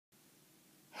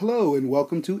Hello and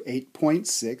welcome to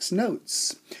 8.6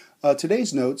 Notes.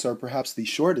 Today's notes are perhaps the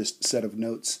shortest set of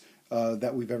notes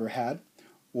that we've ever had,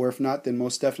 or if not, then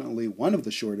most definitely one of the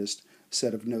shortest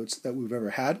set of notes that we've ever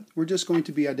had. We're just going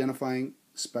to be identifying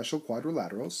special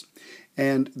quadrilaterals,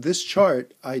 and this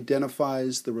chart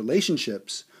identifies the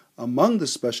relationships among the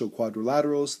special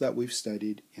quadrilaterals that we've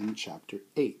studied in Chapter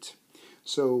 8.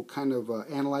 So kind of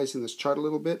analyzing this chart a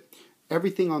little bit,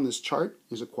 everything on this chart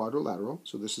is a quadrilateral,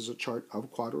 so this is a chart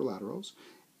of quadrilaterals.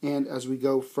 And as we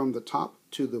go from the top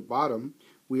to the bottom,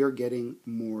 we are getting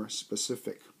more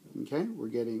specific. Okay, we're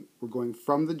going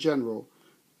from the general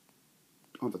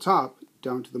on the top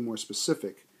down to the more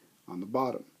specific on the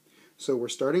bottom. So we're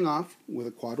starting off with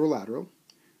a quadrilateral.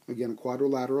 Again, a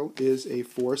quadrilateral is a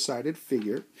four-sided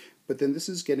figure, but then this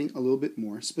is getting a little bit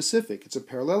more specific. It's a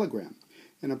parallelogram.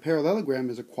 And a parallelogram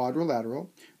is a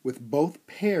quadrilateral with both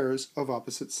pairs of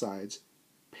opposite sides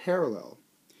parallel.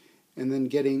 And then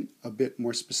getting a bit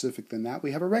more specific than that,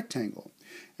 we have a rectangle.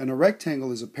 And a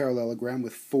rectangle is a parallelogram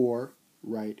with four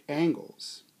right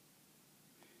angles.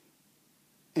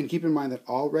 And keep in mind that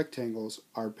all rectangles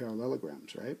are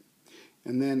parallelograms, right?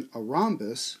 And then a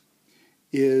rhombus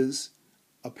is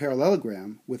a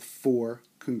parallelogram with four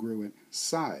congruent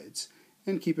sides.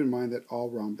 And keep in mind that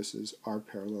all rhombuses are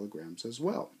parallelograms as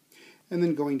well. And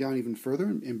then going down even further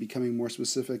and becoming more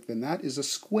specific than that is a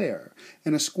square.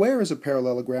 And a square is a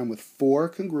parallelogram with four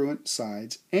congruent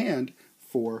sides and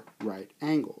four right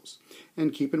angles.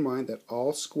 And keep in mind that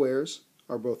all squares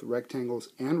are both rectangles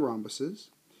and rhombuses.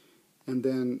 And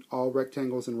then all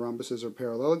rectangles and rhombuses are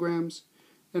parallelograms.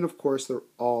 And of course, they're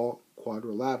all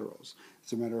quadrilaterals.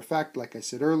 As a matter of fact, like I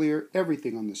said earlier,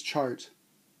 everything on this chart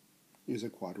is a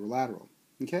quadrilateral.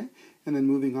 Okay? And then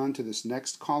moving on to this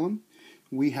next column,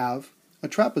 we have a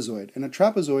trapezoid. And a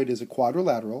trapezoid is a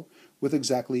quadrilateral with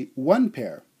exactly one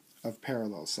pair of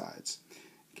parallel sides.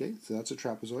 Okay, so that's a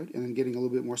trapezoid. And then getting a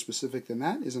little bit more specific than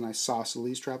that is an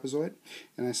isosceles trapezoid.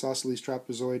 An isosceles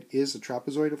trapezoid is a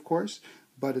trapezoid, of course,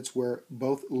 but it's where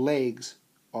both legs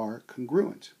are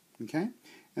congruent. Okay?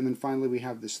 And then finally we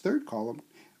have this third column,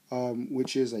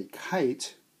 which is a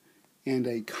kite. And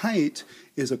a kite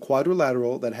is a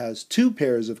quadrilateral that has two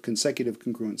pairs of consecutive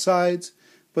congruent sides,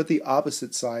 but the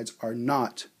opposite sides are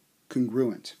not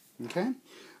congruent. Okay?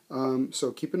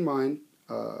 So keep in mind,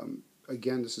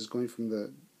 again, this is going from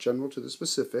the general to the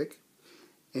specific,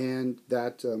 and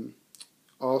that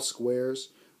all squares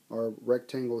are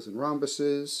rectangles and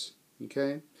rhombuses.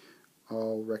 Okay?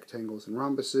 All rectangles and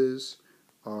rhombuses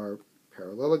are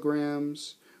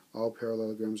parallelograms. All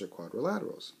parallelograms are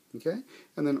quadrilaterals. Okay?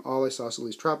 And then all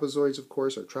isosceles trapezoids, of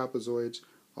course, are trapezoids.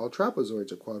 All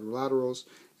trapezoids are quadrilaterals.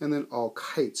 And then all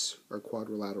kites are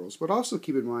quadrilaterals. But also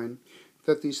keep in mind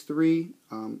that these three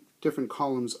different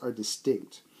columns are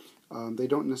distinct. They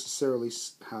don't necessarily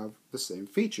have the same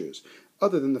features,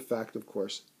 other than the fact, of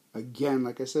course, again,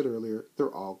 like I said earlier,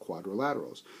 they're all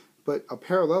quadrilaterals. But a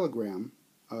parallelogram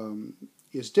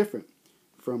is different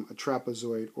from a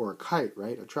trapezoid or a kite,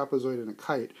 right? A trapezoid and a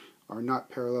kite are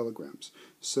not parallelograms.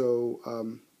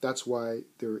 So that's why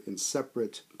they're in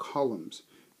separate columns,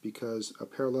 because a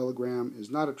parallelogram is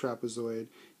not a trapezoid,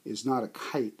 is not a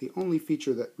kite. The only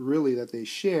feature that they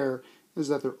share is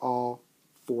that they're all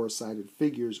four-sided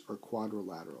figures or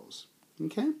quadrilaterals.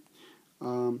 Okay?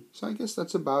 So I guess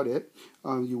that's about it.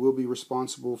 You will be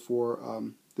responsible for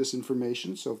this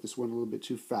information, so if this went a little bit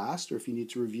too fast or if you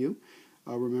need to review,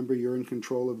 remember, you're in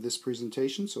control of this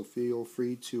presentation, so feel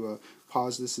free to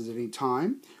pause this at any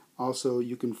time. Also,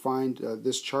 you can find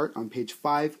this chart on page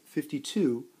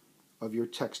 552 of your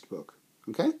textbook.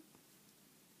 Okay?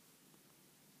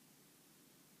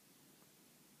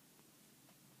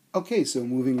 Okay, so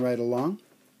moving right along,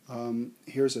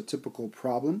 here's a typical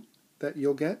problem that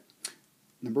you'll get.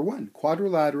 Number 1,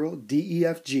 quadrilateral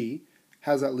DEFG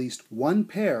has at least one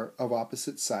pair of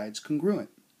opposite sides congruent.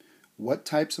 What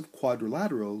types of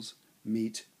quadrilaterals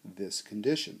meet this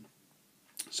condition?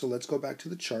 So let's go back to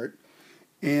the chart,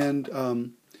 and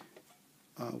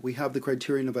we have the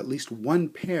criterion of at least one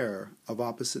pair of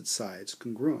opposite sides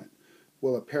congruent.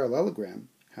 Well, a parallelogram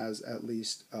has at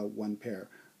least one pair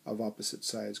of opposite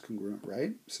sides congruent,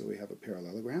 right? So we have a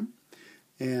parallelogram.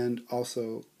 And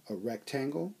also a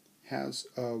rectangle has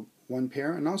one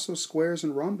pair, and also squares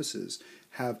and rhombuses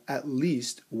have at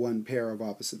least one pair of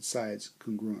opposite sides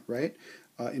congruent, right?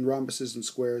 In rhombuses and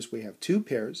squares, we have two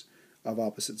pairs of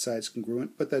opposite sides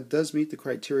congruent, but that does meet the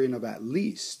criterion of at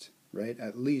least, right?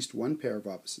 At least one pair of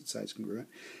opposite sides congruent.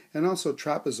 And also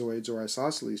trapezoids or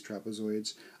isosceles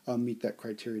trapezoids meet that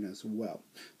criterion as well.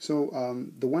 So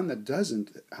the one that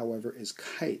doesn't, however, is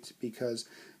kite, because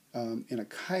in a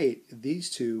kite, these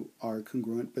two are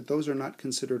congruent, but those are not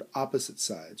considered opposite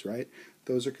sides, right?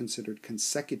 Those are considered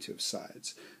consecutive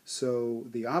sides. So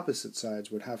the opposite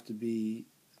sides would have to be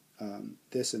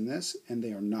this and this, and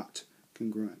they are not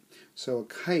congruent. So a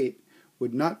kite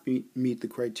would not meet the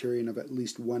criterion of at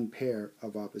least one pair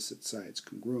of opposite sides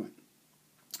congruent.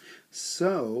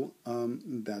 So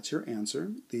that's your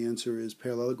answer. The answer is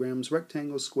parallelograms,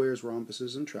 rectangles, squares,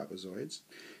 rhombuses, and trapezoids.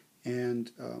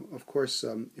 And of course,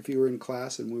 if you were in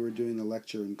class and we were doing the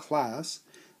lecture in class,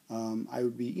 I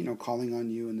would be, calling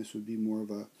on you, and this would be more of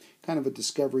a kind of a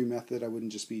discovery method. I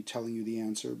wouldn't just be telling you the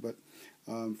answer, but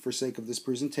for sake of this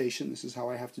presentation, this is how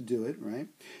I have to do it, right?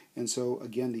 And so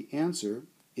again, the answer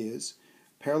is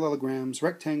parallelograms,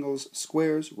 rectangles,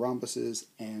 squares, rhombuses,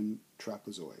 and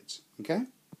trapezoids. Okay?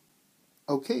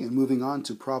 Okay, and moving on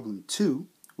to problem 2,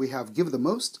 we have give the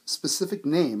most specific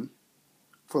name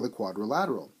for the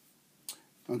quadrilateral.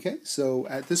 Okay, so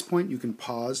at this point you can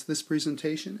pause this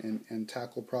presentation and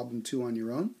tackle problem 2 on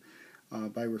your own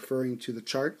by referring to the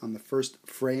chart on the first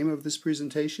frame of this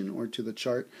presentation or to the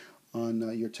chart on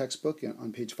your textbook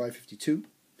on page 552.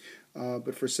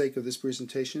 But for sake of this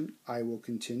presentation, I will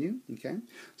continue. Okay,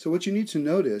 so what you need to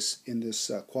notice in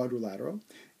this quadrilateral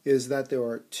is that there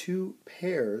are two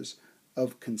pairs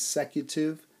of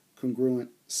consecutive congruent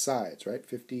sides, right?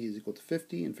 50 is equal to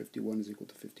 50 and 51 is equal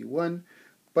to 51,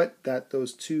 but that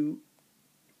those two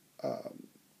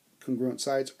congruent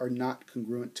sides are not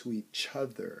congruent to each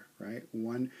other, right?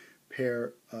 One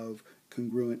pair of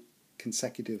congruent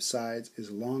consecutive sides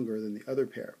is longer than the other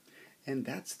pair. And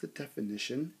that's the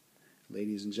definition,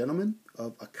 ladies and gentlemen,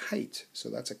 of a kite. So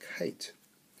that's a kite.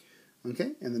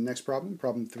 Okay, and the next problem,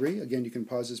 problem 3, again, you can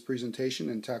pause this presentation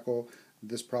and tackle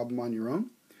this problem on your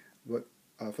own. But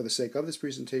for the sake of this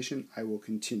presentation, I will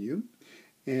continue.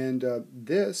 And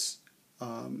this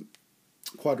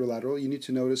quadrilateral, you need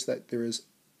to notice that there is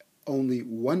only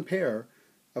one pair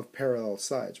of parallel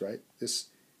sides, right? This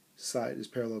side is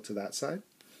parallel to that side.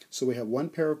 So we have one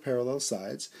pair of parallel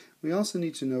sides. We also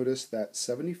need to notice that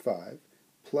 75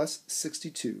 plus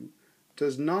 62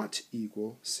 does not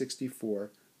equal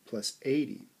 64 plus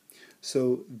 80.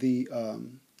 So the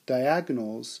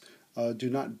diagonals do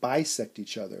not bisect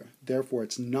each other. Therefore,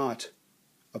 it's not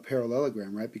a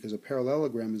parallelogram, right? Because a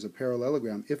parallelogram is a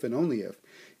parallelogram if and only if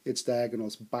its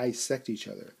diagonals bisect each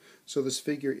other. So this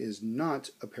figure is not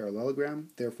a parallelogram.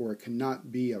 Therefore, it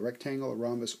cannot be a rectangle, a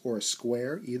rhombus, or a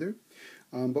square either.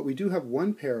 But we do have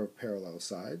one pair of parallel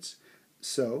sides,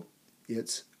 so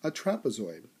it's a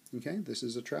trapezoid. Okay, this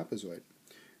is a trapezoid.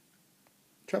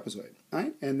 Trapezoid. All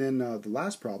right, and then the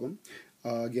last problem.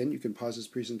 Again, you can pause this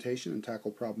presentation and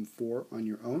tackle problem 4 on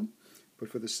your own. But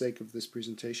for the sake of this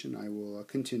presentation, I will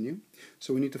continue.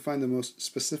 So we need to find the most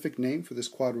specific name for this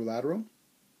quadrilateral.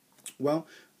 Well,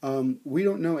 we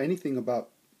don't know anything about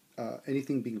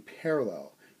anything being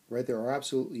parallel, right? There are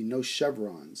absolutely no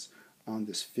chevrons on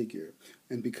this figure.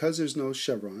 And because there's no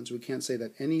chevrons, we can't say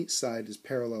that any side is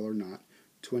parallel or not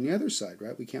to any other side,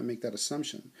 right? We can't make that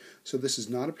assumption. So this is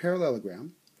not a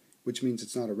parallelogram, which means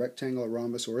it's not a rectangle, a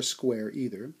rhombus, or a square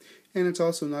either. And it's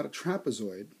also not a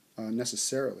trapezoid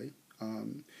necessarily,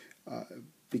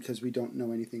 because we don't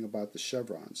know anything about the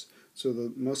chevrons. So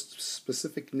the most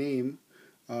specific name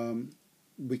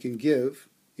we can give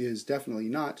is definitely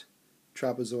not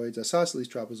trapezoids, isosceles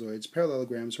trapezoids,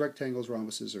 parallelograms, rectangles,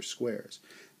 rhombuses, or squares.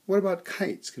 What about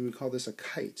kites? Can we call this a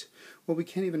kite? Well, we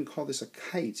can't even call this a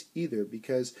kite either,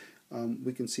 because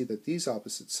we can see that these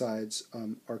opposite sides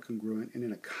are congruent, and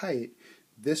in a kite,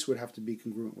 this would have to be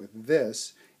congruent with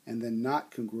this, and then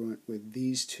not congruent with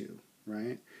these two,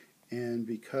 right? And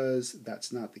because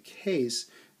that's not the case,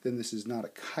 then this is not a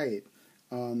kite.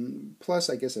 Plus,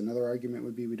 I guess another argument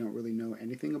would be we don't really know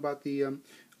anything about the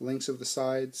lengths of the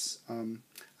sides.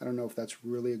 I don't know if that's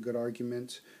really a good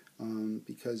argument,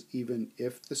 because even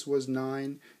if this was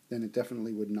 9, then it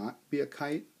definitely would not be a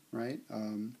kite, right?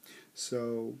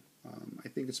 I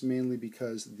think it's mainly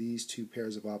because these two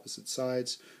pairs of opposite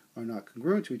sides are not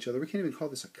congruent to each other. We can't even call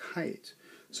this a kite.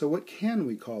 So what can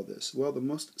we call this? Well, the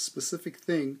most specific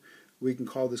thing we can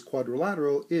call this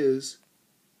quadrilateral is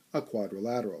a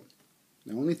quadrilateral.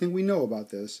 The only thing we know about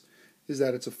this is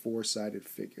that it's a 4-sided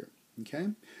figure. Okay?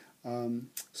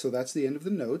 So that's the end of the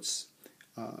notes.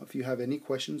 If you have any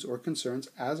questions or concerns,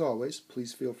 as always,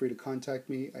 please feel free to contact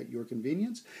me at your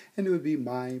convenience, and it would be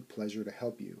my pleasure to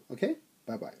help you. Okay?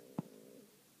 Bye-bye.